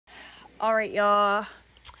All right, y'all,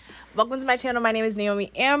 welcome to my channel. My name is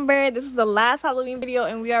Naomi Amber. This is the last Halloween video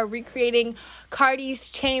and we are recreating Cardi's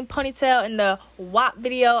chain ponytail in the WAP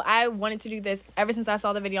video. I wanted to do this ever since I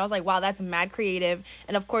saw the video. I was like, wow, that's mad creative.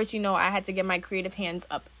 And of course, you know, I had to get my creative hands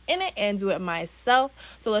up in it and do it myself.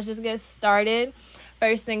 So let's just get started.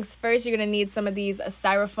 First things first, you're gonna need some of these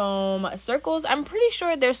styrofoam circles. I'm pretty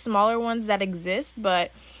sure there's smaller ones that exist,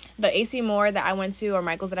 but the AC Moore that I went to, or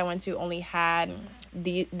Michael's that I went to, only had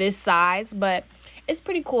this size, but it's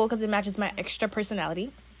pretty cool because it matches my extra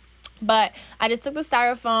personality. But I just took the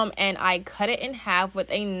styrofoam and I cut it in half with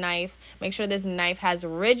a knife. Make sure this knife has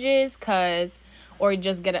ridges, or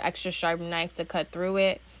just get an extra sharp knife to cut through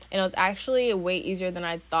it. And it was actually way easier than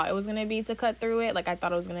I thought it was gonna be to cut through it. Like, I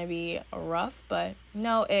thought it was gonna be rough, but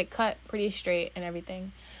no, it cut pretty straight and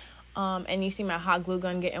everything. And you see my hot glue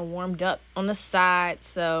gun getting warmed up on the side,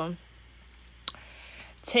 so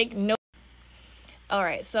take note. All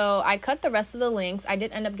right, so I cut the rest of the links. I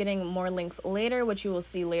did end up getting more links later, which you will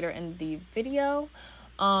see later in the video.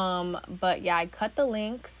 But yeah, I cut the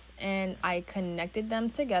links and I connected them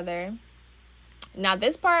together. Now,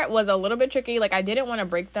 this part was a little bit tricky. Like, I didn't want to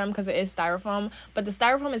break them because it is styrofoam, but the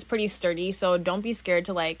styrofoam is pretty sturdy, so don't be scared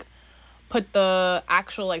to, like, put the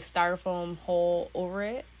actual, like, styrofoam hole over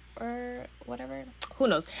it or whatever. Who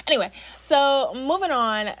knows? Anyway, so moving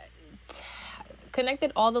on.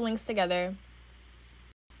 Connected all the links together.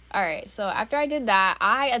 All right, so after I did that,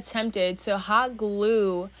 I attempted to hot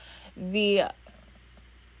glue the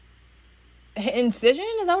incision.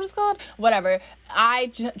 Is that what it's called? Whatever.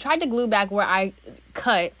 I tried to glue back where I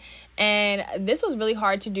cut, and this was really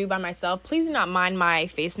hard to do by myself. Please do not mind my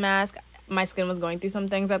face mask. My skin was going through some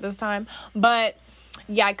things at this time, but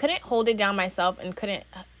yeah, I couldn't hold it down myself and couldn't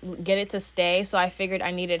get it to stay, so I figured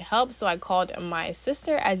I needed help. So I called my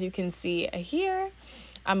sister, as you can see here.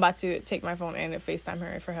 I'm about to take my phone and FaceTime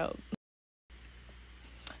her for help.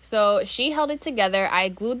 So she held it together. I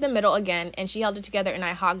glued the middle again, and she held it together, and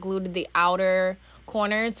I hot glued the outer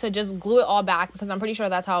corner to just glue it all back, because I'm pretty sure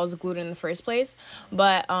that's how it was glued in the first place.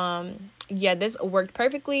 But yeah, this worked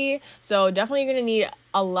perfectly. So definitely you're gonna need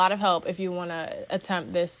a lot of help if you want to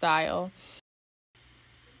attempt this style.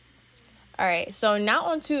 All right, so now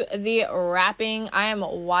onto the wrapping. I am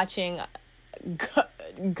watching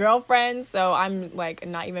Girlfriend, so I'm like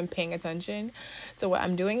not even paying attention to what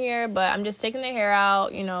I'm doing here, but I'm just taking the hair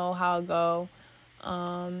out, you know how it go.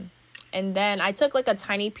 And then I took like a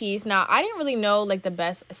tiny piece. Now, I didn't really know like the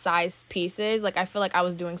best size pieces. Like, I feel like I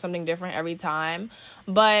was doing something different every time,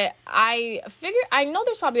 but I figured, I know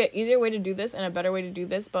there's probably an easier way to do this and a better way to do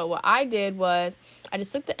this, but what I did was I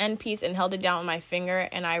just took the end piece and held it down with my finger,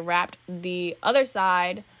 and I wrapped the other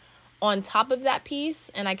side on top of that piece,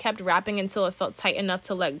 and I kept wrapping until it felt tight enough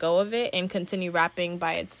to let go of it and continue wrapping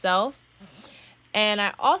by itself. And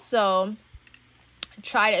I also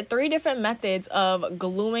tried 3 different methods of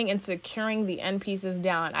gluing and securing the end pieces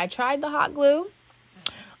down. I tried the hot glue,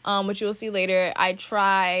 which you will see later. I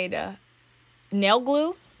tried nail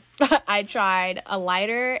glue. I tried a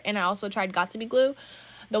lighter, and I also tried Got2b glue.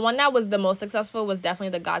 The one that was the most successful was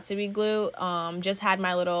definitely the Got2b glue. Just had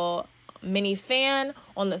my little mini fan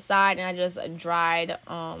on the side, and I just dried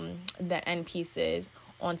the end pieces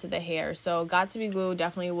onto the hair. So Got2b glue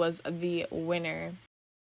definitely was the winner.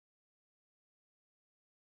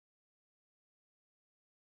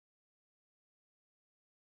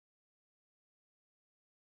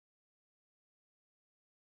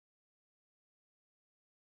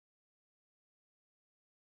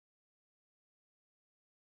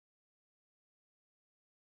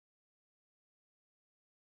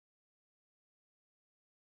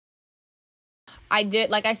 I did,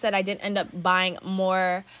 like I said, I did end up buying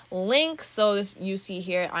more links. So this, you see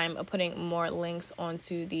here, I'm putting more links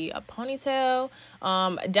onto the ponytail.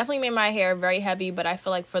 Definitely made my hair very heavy, but I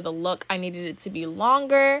feel like for the look, I needed it to be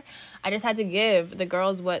longer. I just had to give the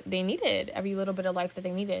girls what they needed, every little bit of life that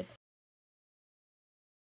they needed.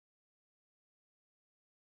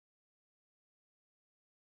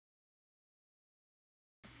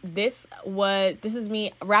 This is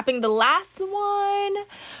me wrapping the last one.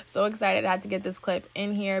 So excited. I had to get this clip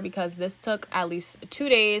in here because this took at least 2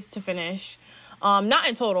 days to finish. Not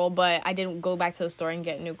in total, but I didn't go back to the store and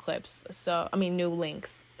get new clips. So, I mean, new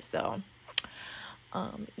links. So,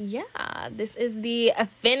 yeah, this is the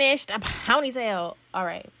finished ponytail. All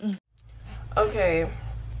right. Okay.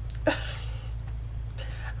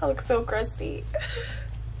 I look so crusty.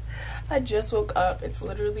 I just woke up. It's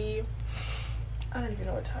literally, I don't even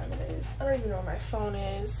know what time it is. I don't even know where my phone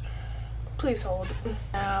is. Please hold.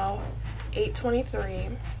 Now,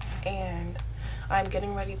 8:23, and I'm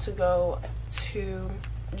getting ready to go to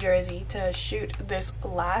Jersey to shoot this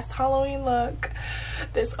last Halloween look,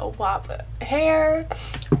 this WAP hair.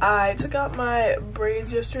 I took out my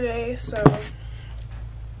braids yesterday, so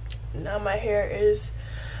now my hair is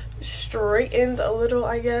straightened a little,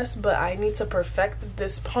 I guess, but I need to perfect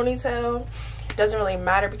this ponytail. It doesn't really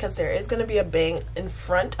matter because there is going to be a bang in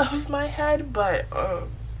front of my head, but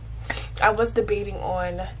I was debating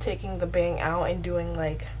on taking the bang out and doing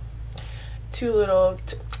like two little,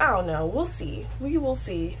 I don't know, we'll see. We will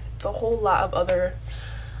see. It's a whole lot of other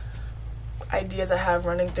ideas I have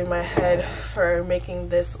running through my head for making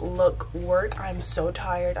this look work. I'm so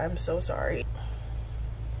tired. I'm so sorry.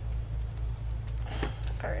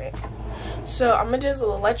 Alright, so I'm gonna just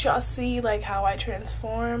let y'all see like how I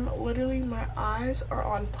transform. Literally my eyes are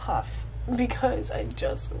on puff because I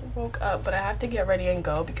just woke up, but I have to get ready and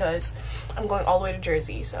go because I'm going all the way to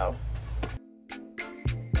Jersey. So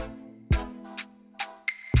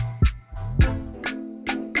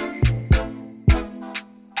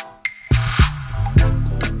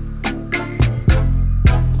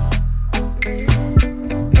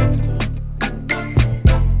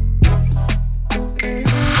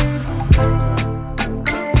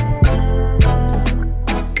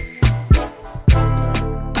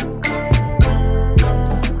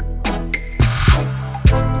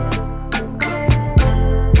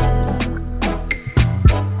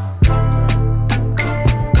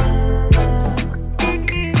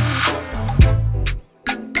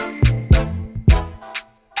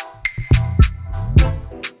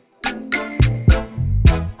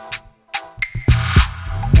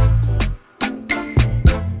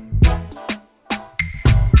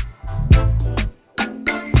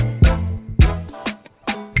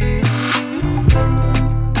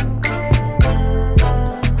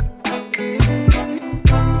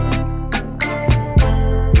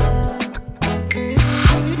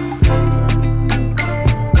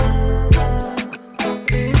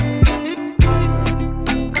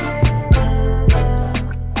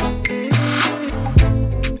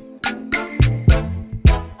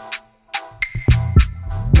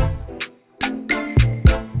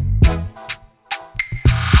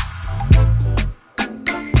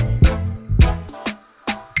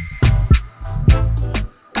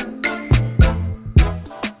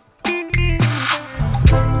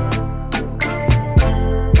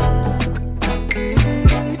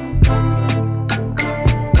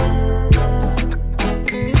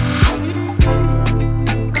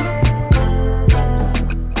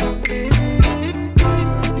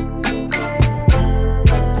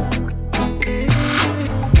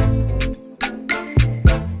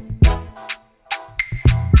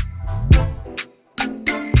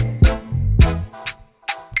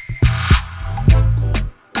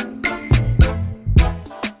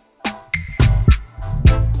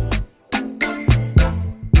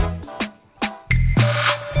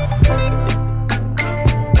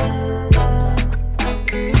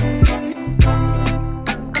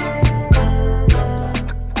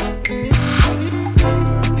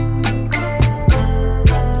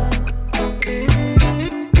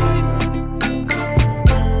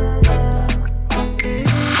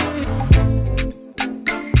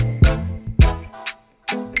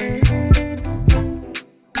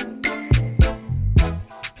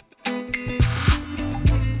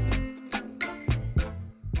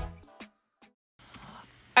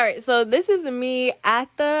Alright, so this is me at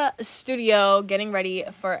the studio getting ready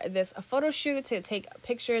for this photo shoot to take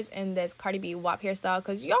pictures in this Cardi B WAP hairstyle,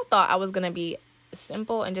 because y'all thought I was going to be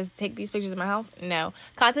simple and just take these pictures in my house. No.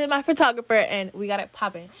 Contacted my photographer and we got it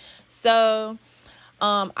popping. So,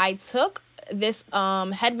 I took this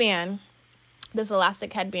headband, this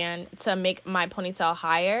elastic headband, to make my ponytail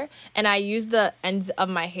higher, and I used the ends of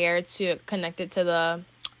my hair to connect it to the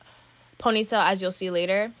ponytail, as you'll see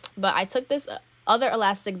later. But I took this other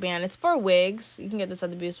elastic band. It's for wigs. You can get this at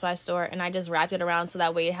the beauty supply store, and I just wrapped it around so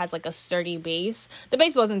that way it has like a sturdy base. The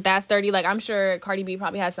base wasn't that sturdy. Like, I'm sure Cardi B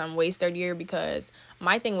probably had some way sturdier, because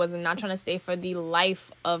my thing was not trying to stay for the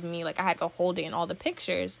life of me. Like, I had to hold it in all the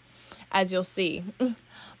pictures, as you'll see.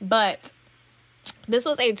 But this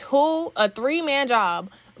was a 3-man job,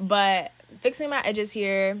 but fixing my edges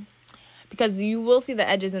here, because you will see the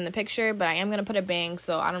edges in the picture, but I am going to put a bang,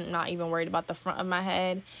 so I'm not even worried about the front of my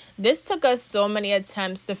head. This took us so many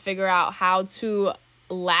attempts to figure out how to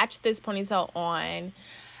latch this ponytail on.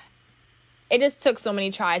 It just took so many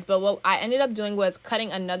tries, but what I ended up doing was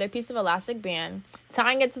cutting another piece of elastic band,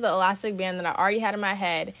 tying it to the elastic band that I already had in my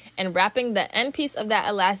head, and wrapping the end piece of that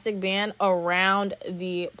elastic band around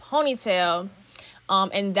the ponytail.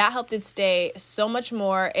 and that helped it stay so much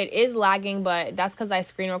more. It is lagging, but that's because I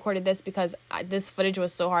screen recorded this because this footage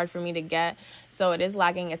was so hard for me to get. So it is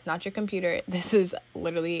lagging. It's not your computer. This is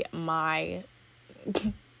literally my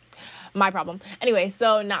problem. Anyway,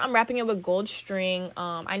 so now I'm wrapping it with gold string.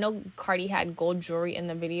 I know Cardi had gold jewelry in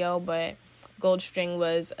the video, but gold string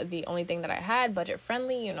was the only thing that I had. Budget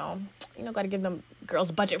friendly, you know, gotta give them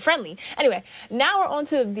girls budget friendly. Anyway, now we're on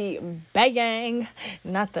to the bang.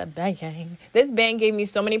 Not the bang. This bang gave me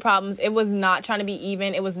so many problems. It was not trying to be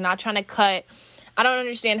even. It was not trying to cut. I don't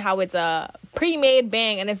understand how it's a pre-made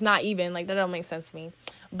bang and it's not even. Like, that don't make sense to me.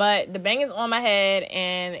 But the bang is on my head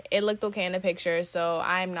and it looked okay in the picture, so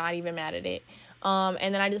I'm not even mad at it.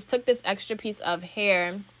 And then I just took this extra piece of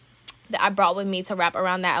hair that I brought with me to wrap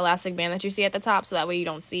around that elastic band that you see at the top, so that way you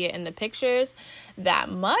don't see it in the pictures that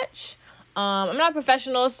much. I'm not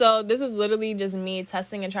professional, so this is literally just me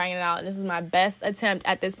testing and trying it out, and this is my best attempt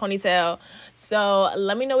at this ponytail. So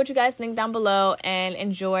let me know what you guys think down below and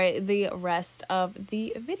enjoy the rest of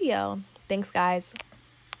the video. Thanks, guys.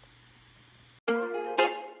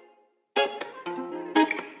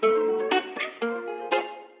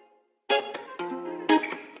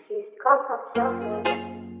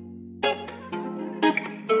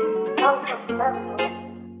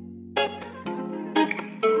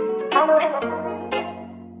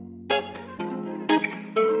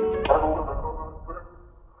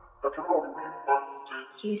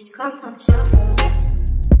 Used to call myself,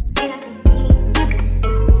 and I can be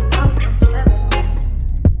call myself,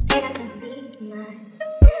 and I can be mine.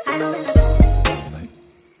 I know that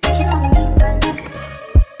I can only be but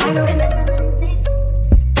I know that I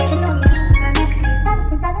can only be but ever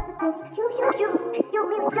since I left the city, you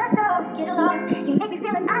made me just get along. You make me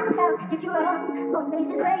feel like I somehow did you wrong. Both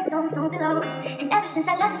faces way don't belong. And ever since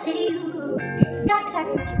I left the city, you got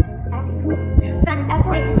exactly what you've been asking for. Finding out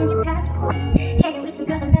wages in your passport. Hanging with some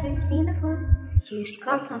girls I've never seen before. Used to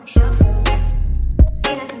call myself, and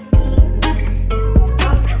I can be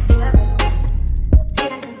call myself,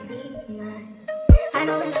 and I can be mine. I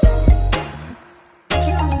know that I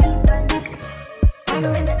can only be but I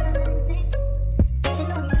know that I can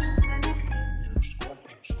only be but.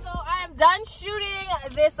 So I am done shooting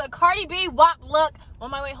this Cardi B WAP look on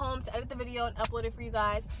my way home to edit the video and upload it for you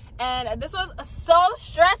guys. And this was so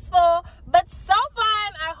stressful, but so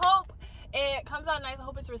fun. I hope it comes out nice. I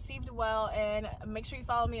hope it's received well, and make sure you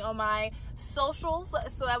follow me on my socials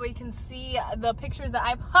so that way you can see the pictures that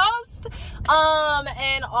I post.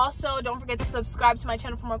 And also don't forget to subscribe to my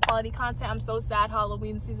channel for more quality content. I'm so sad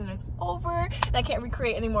Halloween season is over and I can't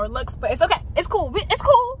recreate any more looks, but it's okay. It's cool. It's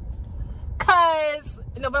cool because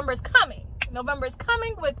November is coming. November is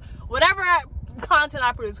coming with whatever content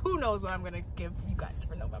I produce. Who knows what I'm gonna give you guys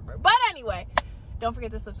for November. But anyway, don't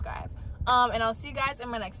forget to subscribe. And I'll see you guys in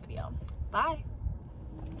my next video. Bye.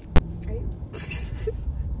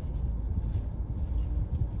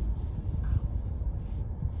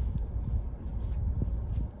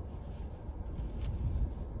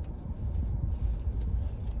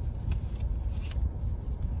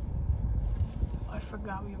 I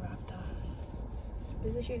forgot we wrapped that.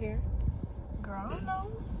 Is this your hair? Girl, I don't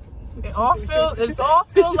know. It all feels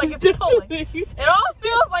like it's pulling. It all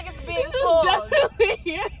feels like it's being pulled. Definitely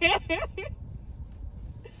your hair.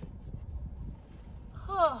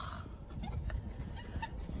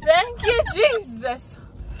 Thank you, Jesus.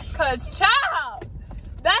 Cause child,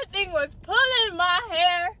 that thing was pulling my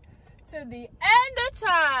hair to the end of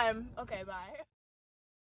time. Okay, bye.